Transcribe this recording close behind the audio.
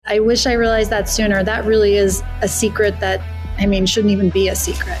I wish I realized that sooner. That really is a secret that, shouldn't even be a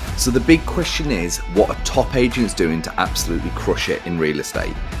secret. So the big question is, what are top agents doing to absolutely crush it in real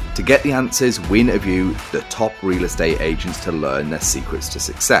estate? To get the answers, we interview the top real estate agents to learn their secrets to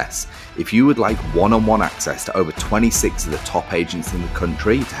success. If you would like one-on-one access to over 26 of the top agents in the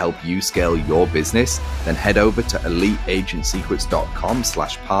country to help you scale your business, then head over to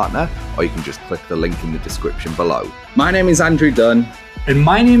eliteagentsecrets.com/partner, or you can just click the link in the description below. My name is Andrew Dunn. And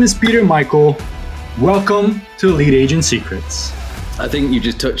my name is Peter Michael. Welcome to Elite Agent Secrets. I think you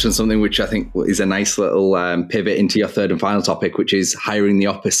just touched on something which I think is a nice little pivot into your third and final topic, which is hiring the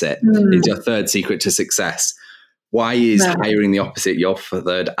opposite. Is your third secret to success. Why is hiring the opposite your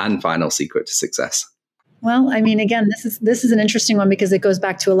third and final secret to success? Well, again, this is an interesting one because it goes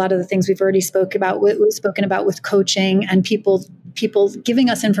back to a lot of the things we've already spoken about with coaching and people giving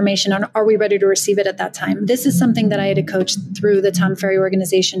us information on, are we ready to receive it at that time? This is something that I had a coach through the Tom Ferry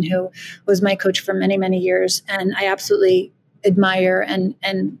organization who was my coach for many, many years. And I absolutely admire and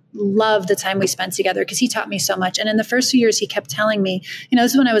love the time we spent together because he taught me so much. And in the first few years, he kept telling me,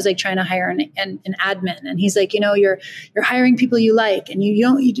 this is when I was like trying to hire an admin. And he's like, you're hiring people you like, and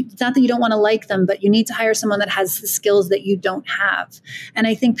it's not that you don't want to like them, but you need to hire someone that has the skills that you don't have. And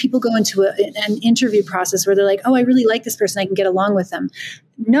I think people go into an interview process where they're like, oh, I really like this person, I can get along with them.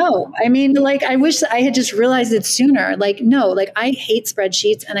 No, I wish I had just realized it sooner. I hate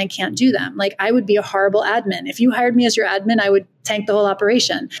spreadsheets and I can't do them. I would be a horrible admin. If you hired me as your admin, I would tank the whole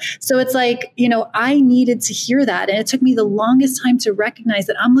operation. So it's I needed to hear that. And it took me the longest time to recognize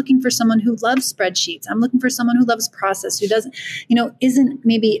that I'm looking for someone who loves spreadsheets. I'm looking for someone who loves process, who doesn't, isn't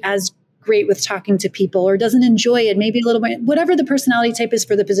maybe as great with talking to people or doesn't enjoy it, maybe a little bit, whatever the personality type is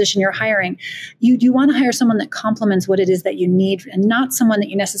for the position you're hiring. You want to hire someone that complements what it is that you need and not someone that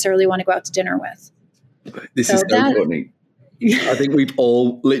you necessarily want to go out to dinner with. This is so funny. I think we've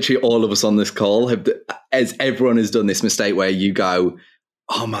literally all of us on this call as everyone has done this mistake where you go,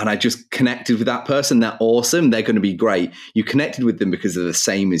 oh man, I just connected with that person. They're awesome. They're going to be great. You connected with them because they're the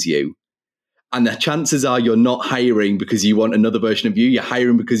same as you. And the chances are you're not hiring because you want another version of you. You're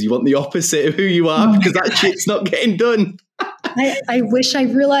hiring because you want the opposite of who you are because that shit's not getting done. I wish I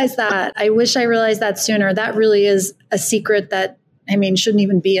realized that. I wish I realized that sooner. That really is a secret that, shouldn't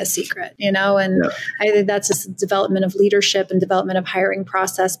even be a secret, And I think that's just development of leadership and development of hiring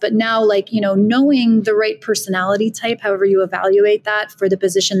process. But now, knowing the right personality type, however you evaluate that for the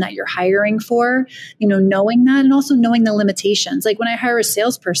position that you're hiring for, knowing that and also knowing the limitations. Like when I hire a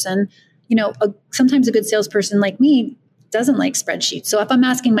salesperson, sometimes a good salesperson like me doesn't like spreadsheets. So if I'm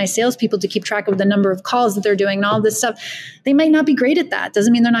asking my salespeople to keep track of the number of calls that they're doing and all this stuff, they might not be great at that.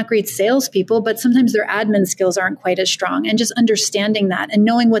 Doesn't mean they're not great salespeople, but sometimes their admin skills aren't quite as strong. And just understanding that and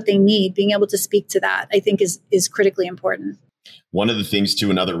knowing what they need, being able to speak to that, I think is critically important. One of the things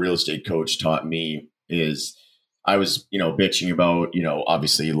too, another real estate coach taught me is I was, bitching about,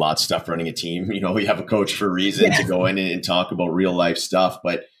 obviously lots of stuff running a team. We have a coach for a reason to go in and talk about real life stuff,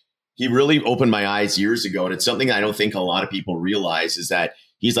 but he really opened my eyes years ago. And it's something I don't think a lot of people realize is that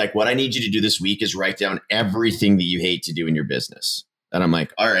he's like, what I need you to do this week is write down everything that you hate to do in your business. And I'm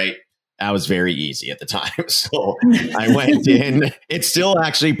like, all right, that was very easy at the time. So I went in. It's still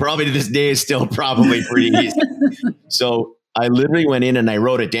actually probably to this day is still probably pretty easy. So I literally went in and I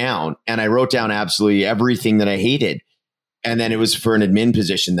wrote it down and I wrote down absolutely everything that I hated. And then it was for an admin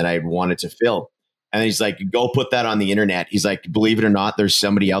position that I wanted to fill. And he's like, go put that on the internet. He's like, believe it or not, there's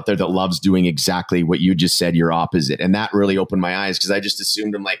somebody out there that loves doing exactly what you just said, your opposite. And that really opened my eyes because I just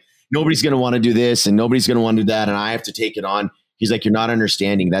assumed I'm like, nobody's going to want to do this and nobody's going to want to do that. And I have to take it on. He's like, you're not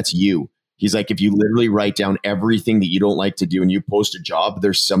understanding. That's you. He's like, if you literally write down everything that you don't like to do and you post a job,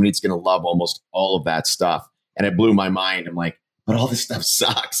 there's somebody that's going to love almost all of that stuff. And it blew my mind. I'm like, but all this stuff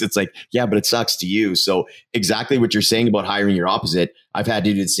sucks. It's like, yeah, but it sucks to you. So exactly what you're saying about hiring your opposite, I've had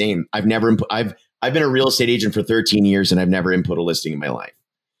to do the same. I've been a real estate agent for 13 years and I've never input a listing in my life.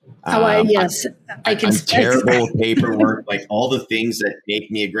 I can. I'm terrible with paperwork, like all the things that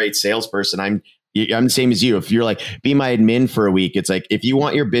make me a great salesperson. I'm the same as you. If you're like, be my admin for a week, it's like, if you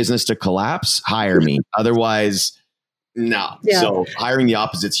want your business to collapse, hire me. Otherwise, no. Yeah. So hiring the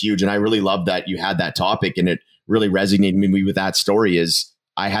opposite's huge. And I really love that you had that topic and it really resonated with me with that story is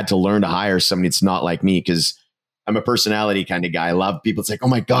I had to learn to hire somebody that's not like me because I'm a personality kind of guy. I love people. It's like, oh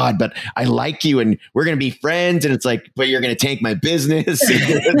my God, but I like you and we're going to be friends. And it's like, but you're going to tank my business.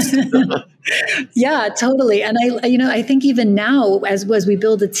 Yeah, totally. And I think even now, as we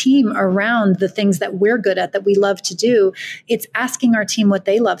build a team around the things that we're good at, that we love to do, it's asking our team what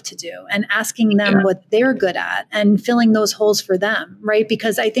they love to do and asking them what they're good at and filling those holes for them, right?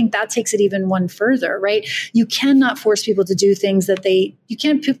 Because I think that takes it even one further, right? You cannot force people to do things you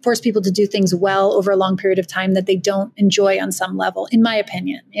can't force people to do things well over a long period of time that they don't enjoy on some level, in my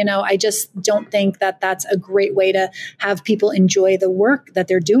opinion. I just don't think that that's a great way to have people enjoy the work that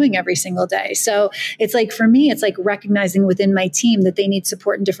they're doing every single day. So it's like, for me, it's like recognizing within my team that they need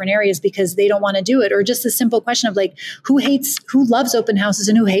support in different areas because they don't want to do it. Or just a simple question of like, who loves open houses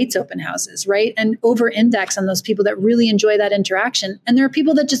and who hates open houses, right? And over index on those people that really enjoy that interaction. And there are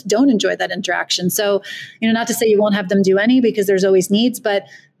people that just don't enjoy that interaction. So, not to say you won't have them do any, because there's always needs, but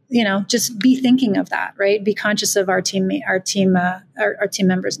just be thinking of that, right? Be conscious of our team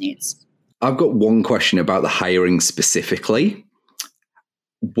members' needs. I've got one question about the hiring specifically.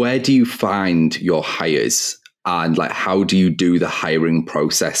 Where do you find your hires, and like how do you do the hiring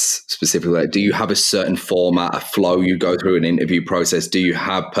process specifically? Do you have a certain format, a flow you go through an interview process? Do you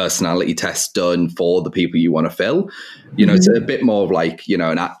have personality tests done for the people you want to fill? It's a bit more of like,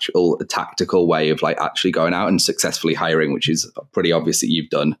 an actual tactical way of like actually going out and successfully hiring, which is pretty obvious that you've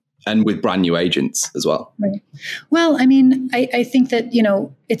done, and with brand new agents as well. Right. Well, I think that,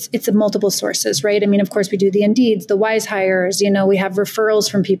 it's a multiple sources, right? Of course we do the Indeeds, the Wise hires, we have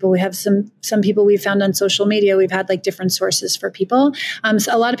referrals from people. We have some people we've found on social media. We've had like different sources for people.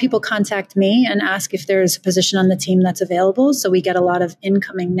 So a lot of people contact me and ask if there's a position on the team that's available. So we get a lot of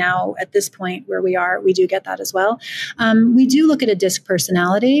incoming now at this point where we are. We do get that as well. We do look at a DISC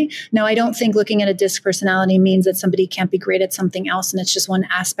personality. Now, I don't think looking at a DISC personality means that somebody can't be great at something else and it's just one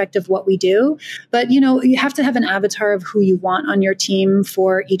aspect of what we do. But, you have to have an avatar of who you want on your team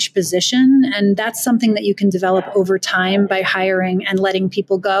for each position. And that's something that you can develop over time by hiring and letting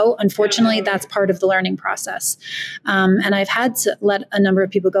people go. Unfortunately, that's part of the learning process. And I've had to let a number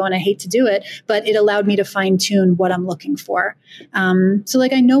of people go, and I hate to do it, but it allowed me to fine tune what I'm looking for. So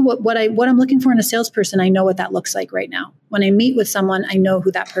like, I know what I'm looking for in a salesperson. I know what that looks like right now. When I meet with someone, I know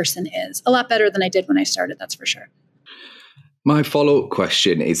who that person is a lot better than I did when I started. That's for sure. My follow-up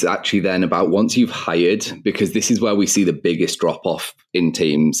question is actually then about once you've hired, because this is where we see the biggest drop-off in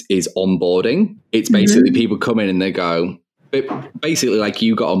teams, is onboarding. It's basically people come in and they go, basically like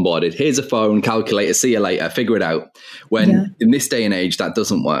you got onboarded, here's a phone, calculator, see you later, figure it out. When in this day and age, that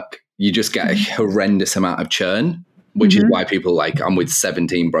doesn't work. You just get a horrendous amount of churn, which is why people like, I'm with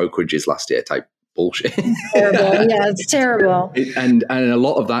 17 brokerages last year type bullshit. Terrible. Yeah, it's terrible. And a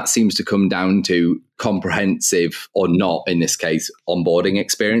lot of that seems to come down to comprehensive or not, in this case, onboarding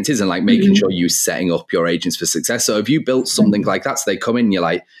experiences and like making sure you're setting up your agents for success. So if you built something like that, so they come in, you're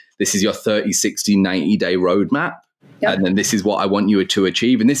like, this is your 30, 60, 90 day roadmap. Yep. And then this is what I want you to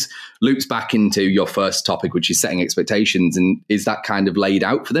achieve. And this loops back into your first topic, which is setting expectations. And is that kind of laid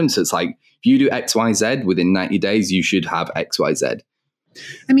out for them? So it's like, if you do X, Y, Z within 90 days, you should have X, Y, Z.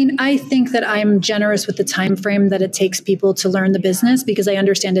 I think that I'm generous with the time frame that it takes people to learn the business, because I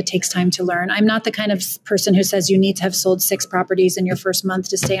understand it takes time to learn. I'm not the kind of person who says you need to have sold 6 properties in your first month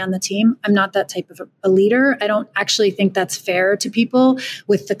to stay on the team. I'm not that type of a leader. I don't actually think that's fair to people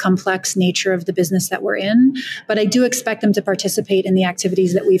with the complex nature of the business that we're in. But I do expect them to participate in the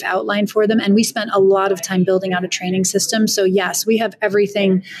activities that we've outlined for them. And we spent a lot of time building out a training system. So yes, we have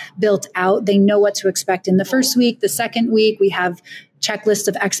everything built out. They know what to expect in the first week, the second week. We have checklist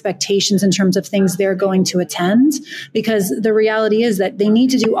of expectations in terms of things they're going to attend, because the reality is that they need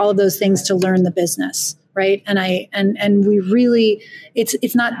to do all of those things to learn the business, right? And we really,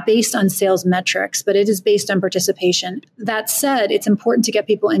 it's not based on sales metrics, but it is based on participation. That said, it's important to get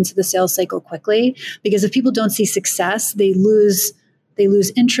people into the sales cycle quickly, because if people don't see success, they lose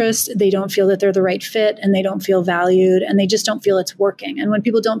interest, they don't feel that they're the right fit, and they don't feel valued, and they just don't feel it's working. And when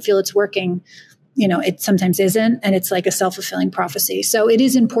people don't feel it's working, it sometimes isn't, and it's like a self-fulfilling prophecy. So it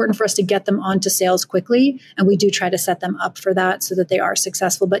is important for us to get them onto sales quickly, and we do try to set them up for that so that they are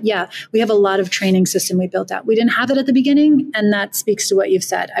successful. But yeah, we have a lot of training system we built out. We didn't have it at the beginning, and that speaks to what you've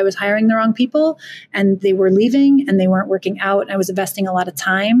said. I was hiring the wrong people, and they were leaving, and they weren't working out. I was investing a lot of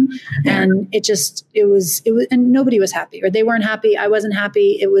time, and it was, and nobody was happy, or they weren't happy. I wasn't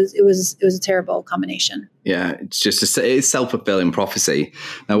happy. It was a terrible combination. Yeah, it's just it's self-fulfilling prophecy.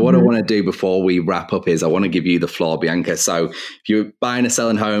 Now, what I want to do before we wrap up is I want to give you the floor, Bianca. So if you're buying or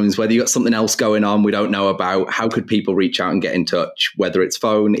selling homes, whether you've got something else going on we don't know about, how could people reach out and get in touch? Whether it's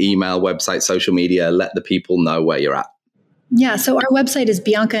phone, email, website, social media, let the people know where you're at. Yeah, so our website is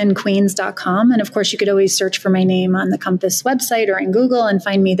biancaandqueens.com. And of course, you could always search for my name on the Compass website or in Google and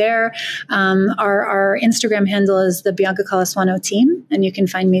find me there. Our Instagram handle is the Bianca Colaswano team, and you can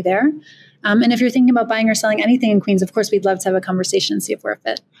find me there. And if you're thinking about buying or selling anything in Queens, of course, we'd love to have a conversation and see if we're a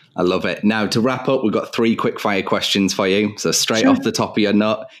fit. I love it. Now, to wrap up, we've got 3 quick fire questions for you. So straight off the top of your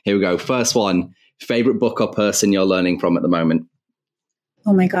nut, here we go. First one, favorite book or person you're learning from at the moment?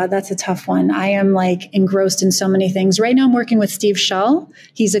 Oh my God, that's a tough one. I am engrossed in so many things. Right now I'm working with Steve Shull.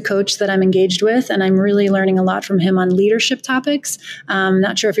 He's a coach that I'm engaged with, and I'm really learning a lot from him on leadership topics.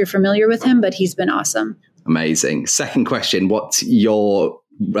 Not sure if you're familiar with him, but he's been awesome. Amazing. Second question, what's your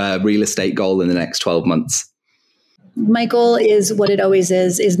real estate goal in the next 12 months? My goal is what it always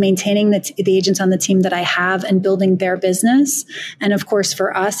is maintaining the agents on the team that I have and building their business. And of course,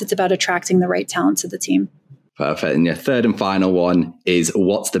 for us, it's about attracting the right talent to the team. Perfect. And your third and final one is,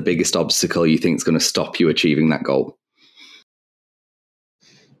 what's the biggest obstacle you think is going to stop you achieving that goal?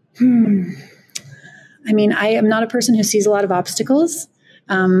 I mean, I am not a person who sees a lot of obstacles.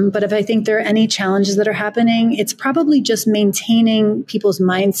 But if I think there are any challenges that are happening, it's probably just maintaining people's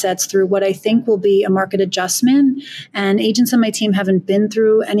mindsets through what I think will be a market adjustment. And agents on my team haven't been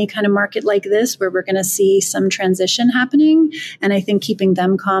through any kind of market like this where we're going to see some transition happening. And I think keeping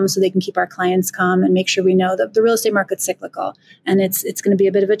them calm so they can keep our clients calm and make sure we know that the real estate market's cyclical and it's going to be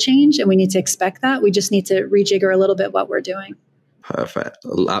a bit of a change and we need to expect that. We just need to rejigger a little bit what we're doing. Perfect.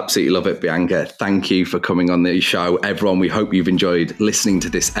 Absolutely love it, Bianca. Thank you for coming on the show. Everyone, we hope you've enjoyed listening to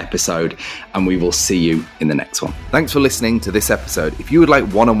this episode, and we will see you in the next one. Thanks for listening to this episode. If you would like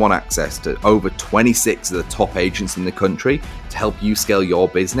one-on-one access to over 26 of the top agents in the country to help you scale your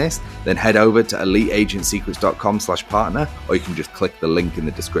business, then head over to eliteagentsecrets.com/partner, or you can just click the link in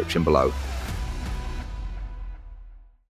the description below.